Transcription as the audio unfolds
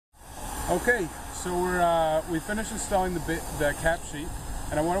Okay, so we finished installing the cap sheet,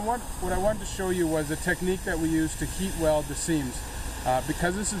 and what I wanted to show you was a technique that we use to heat weld the seams.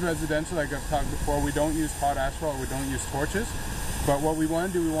 Because this is residential, like I've talked before, we don't use hot asphalt, we don't use torches. But what we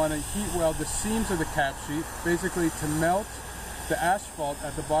want to do, we want to heat weld the seams of the cap sheet, basically to melt the asphalt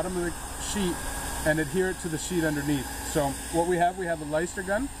at the bottom of the sheet and adhere it to the sheet underneath. So what we have a leister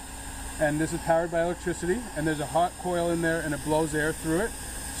gun, and this is powered by electricity, and there's a hot coil in there and it blows air through it.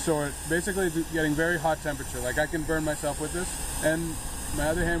 So it's basically getting very hot temperature. Like I can burn myself with this. And on my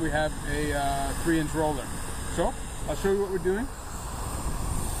other hand, we have a 3-inch roller. So I'll show you what we're doing.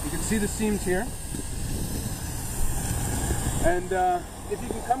 You can see the seams here. And if you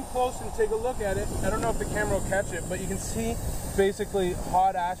can come close and take a look at it, I don't know if the camera will catch it, but you can see basically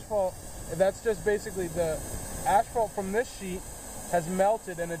hot asphalt. That's just basically the asphalt from this sheet has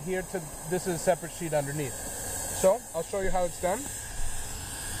melted and adhered to this is a separate sheet underneath. So I'll show you how it's done.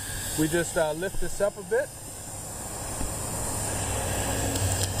 We just lift this up a bit.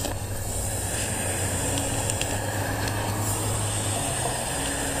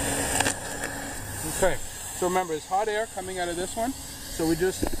 Okay, so remember, there's hot air coming out of this one, so we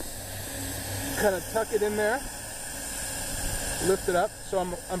just kind of tuck it in there, lift it up. So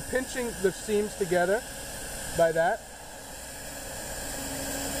I'm pinching the seams together by that.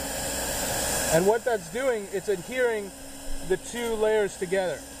 And what that's doing, it's adhering the two layers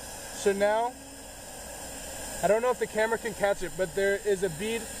together. So now, I don't know if the camera can catch it, but there is a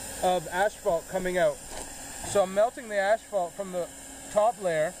bead of asphalt coming out. So I'm melting the asphalt from the top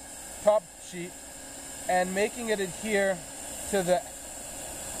layer, top sheet, and making it adhere to the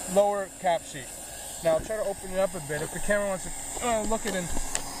lower cap sheet. Now I'll try to open it up a bit if the camera wants to look at it.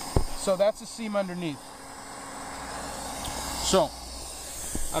 So that's the seam underneath. So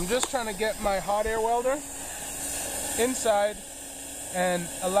I'm just trying to get my hot air welder inside and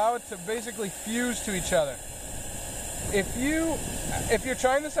allow it to basically fuse to each other. If you're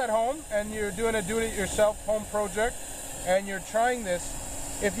trying this at home and you're doing a do-it-yourself home project and you're trying this,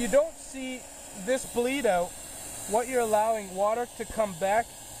 if you don't see this bleed out, what you're allowing water to come back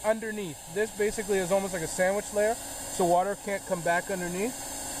underneath. This basically is almost like a sandwich layer, so water can't come back underneath.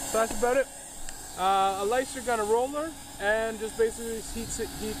 So that's about it. A leister gun, a roller, and just basically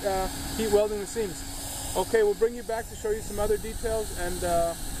heat welding the seams. Okay, we'll bring you back to show you some other details, and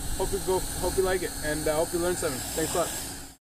hope you like it, and hope you learn something. Thanks a lot.